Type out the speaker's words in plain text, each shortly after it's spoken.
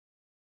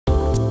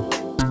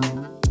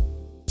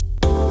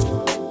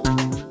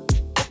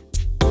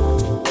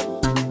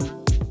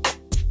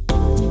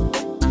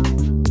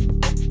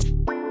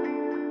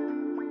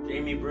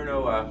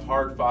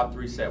hard-fought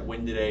three-set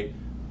win today.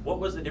 What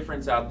was the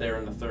difference out there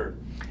in the third?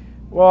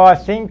 Well, I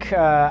think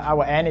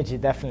our energy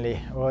definitely.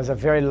 It was a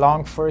very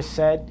long first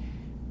set.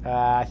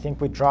 I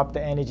think we dropped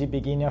the energy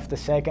beginning of the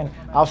second.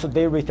 Also,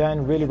 they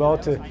returned really well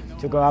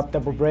to go up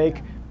double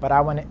break, but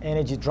our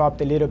energy dropped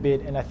a little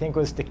bit, and I think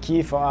was the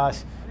key for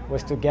us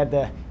was to get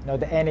the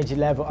the energy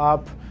level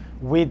up.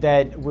 With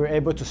that, we were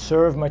able to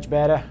serve much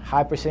better,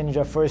 high percentage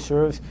of first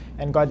serves,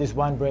 and got this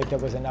one break that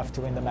was enough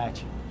to win the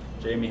match.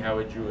 Jamie, how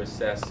would you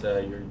assess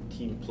your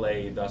team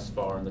play thus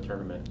far in the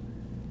tournament?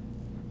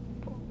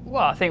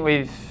 Well, I think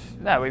we've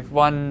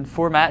won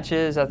 4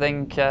 matches. I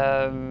think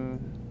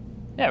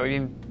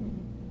we've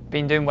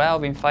been doing well,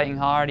 been fighting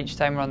hard each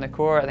time we're on the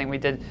court. I think we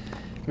did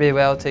really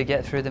well to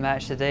get through the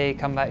match today,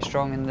 come back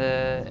strong in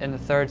the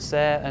third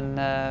set, and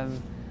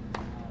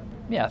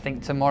I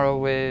think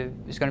tomorrow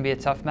it's going to be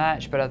a tough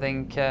match. But I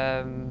think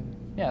I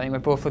think we're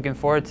both looking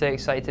forward to it,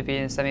 excited to be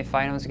in the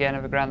semi-finals again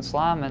of a Grand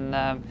Slam, and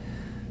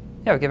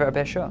we'll give it our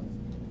best shot.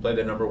 Play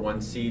the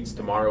 #1 seeds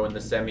tomorrow in the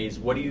semis.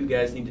 What do you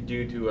guys need to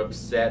do to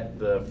upset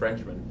the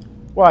Frenchmen?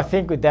 Well, I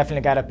think we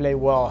definitely got to play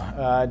well.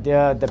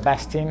 They're the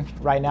best team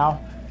right now.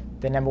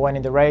 They're #1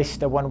 in the race.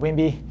 They won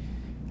Wimby,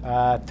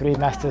 3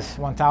 Masters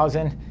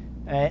 1000,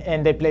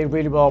 and they played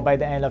really well by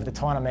the end of the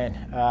tournament.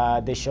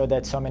 They showed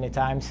that so many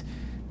times.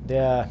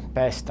 The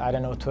past,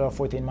 12,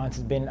 14 months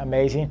has been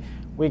amazing.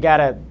 We got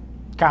to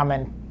come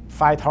and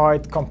fight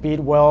hard, compete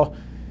well,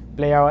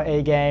 play our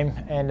A game,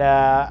 and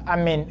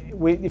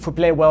if we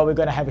play well, we're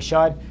going to have a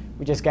shot.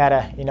 We just got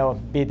to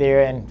be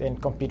there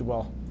and compete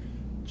well.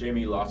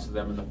 Jamie lost to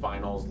them in the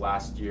finals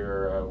last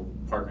year,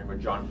 partnering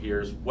with John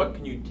Pierce. What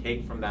can you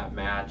take from that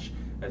match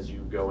as you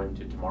go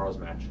into tomorrow's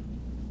match?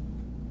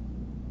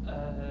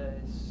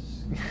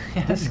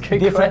 That's a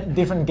good question.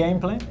 Different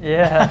gameplay?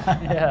 Yeah,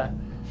 yeah.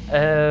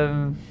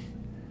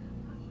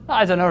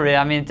 I don't know really.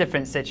 I mean,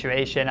 different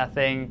situation. I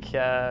think.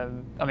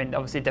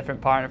 Obviously,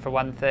 different partner for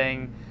one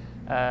thing.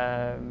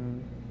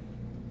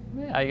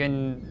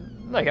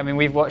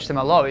 We've watched them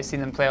a lot. We've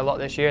seen them play a lot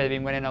this year. They've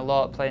been winning a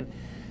lot, playing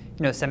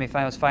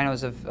semi-finals,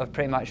 finals of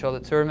pretty much all the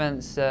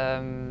tournaments.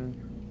 So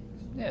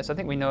I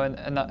think we know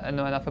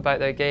enough about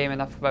their game,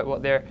 enough about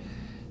what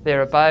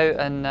they're about,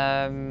 and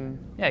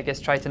I guess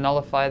try to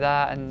nullify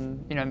that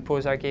and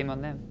impose our game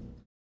on them.